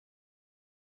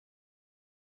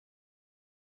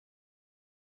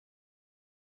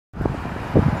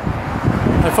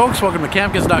Hi folks, welcome to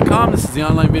Campkin.com. This is the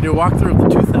online video walkthrough of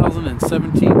the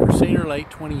 2017 Crusader Lite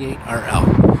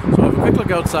 28RL. So I have a quick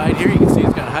look outside here. You can see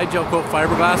it's got high gel coat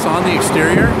fiberglass on the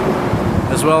exterior,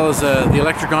 as well as the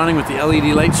electric awning with the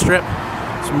LED light strip.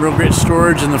 Some real great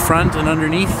storage in the front and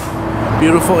underneath.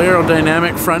 Beautiful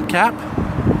aerodynamic front cap.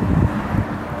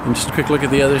 And just a quick look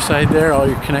at the other side there, all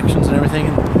your connections and everything,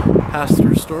 and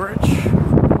pass-through storage.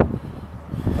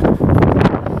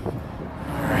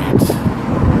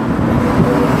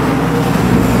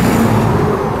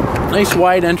 Nice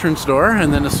wide entrance door,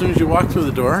 and then as soon as you walk through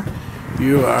the door,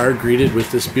 you are greeted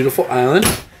with this beautiful island,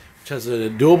 which has a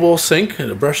dual bowl sink and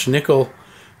a brushed nickel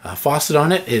faucet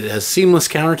on it. It has seamless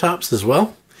countertops as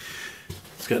well.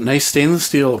 It's got nice stainless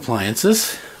steel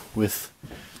appliances with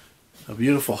a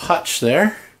beautiful hutch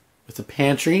there with a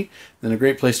pantry, then a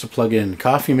great place to plug in a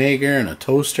coffee maker and a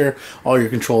toaster. All your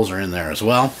controls are in there as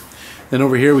well. Then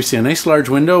over here we see a nice large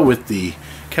window with the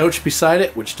couch beside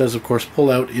it, which does of course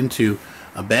pull out into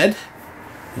a bed.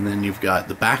 And then you've got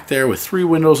the back there with 3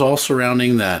 windows all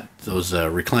surrounding those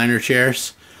recliner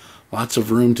chairs. Lots of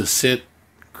room to sit.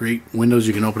 Great windows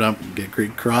you can open up and get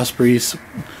great cross breeze.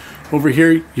 Over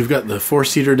here you've got the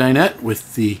 4-seater dinette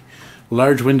with the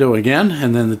large window again,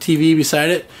 and then the TV beside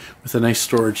it with a nice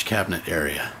storage cabinet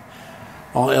area.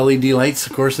 All LED lights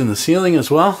of course in the ceiling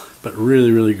as well, but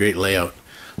really great layout.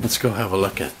 Let's go have a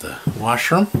look at the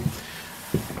washroom.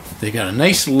 They got a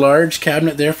nice large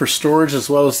cabinet there for storage, as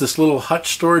well as this little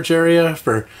hutch storage area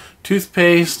for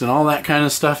toothpaste and all that kind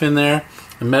of stuff in there.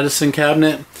 A medicine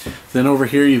cabinet. Then over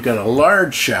here you've got a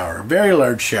large shower, a very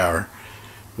large shower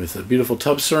with a beautiful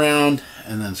tub surround,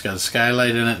 and then it's got a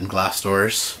skylight in it and glass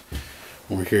doors.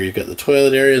 Over here you've got the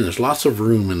toilet area, and there's lots of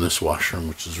room in this washroom,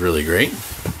 which is really great.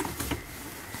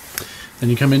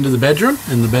 Then you come into the bedroom,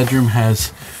 and the bedroom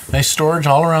has nice storage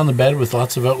all around the bed with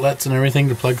lots of outlets and everything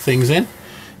to plug things in.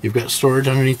 You've got storage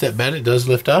underneath that bed, it does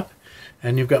lift up,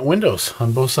 and you've got windows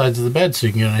on both sides of the bed so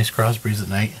you can get a nice cross breeze at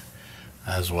night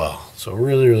as well. So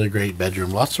really great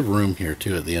bedroom. Lots of room here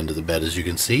too at the end of the bed, as you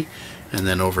can see. And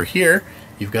then over here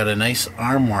you've got a nice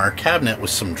armoire cabinet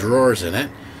with some drawers in it,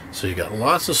 so you've got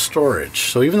lots of storage.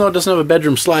 So even though it doesn't have a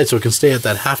bedroom slide so it can stay at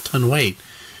that half-ton weight,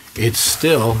 it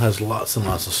still has lots and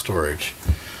lots of storage.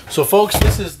 So folks,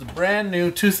 this is the brand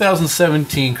new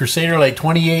 2017 Crusader Lite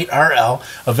 28RL,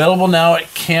 available now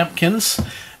at Campkin's.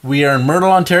 We are in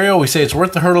Myrtle, Ontario. We say it's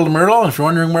worth the hurdle to Myrtle, and if you're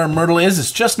wondering where Myrtle is,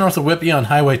 it's just north of Whitby on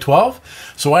Highway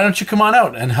 12. So why don't you come on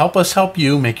out and help us help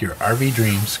you make your RV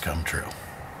dreams come true.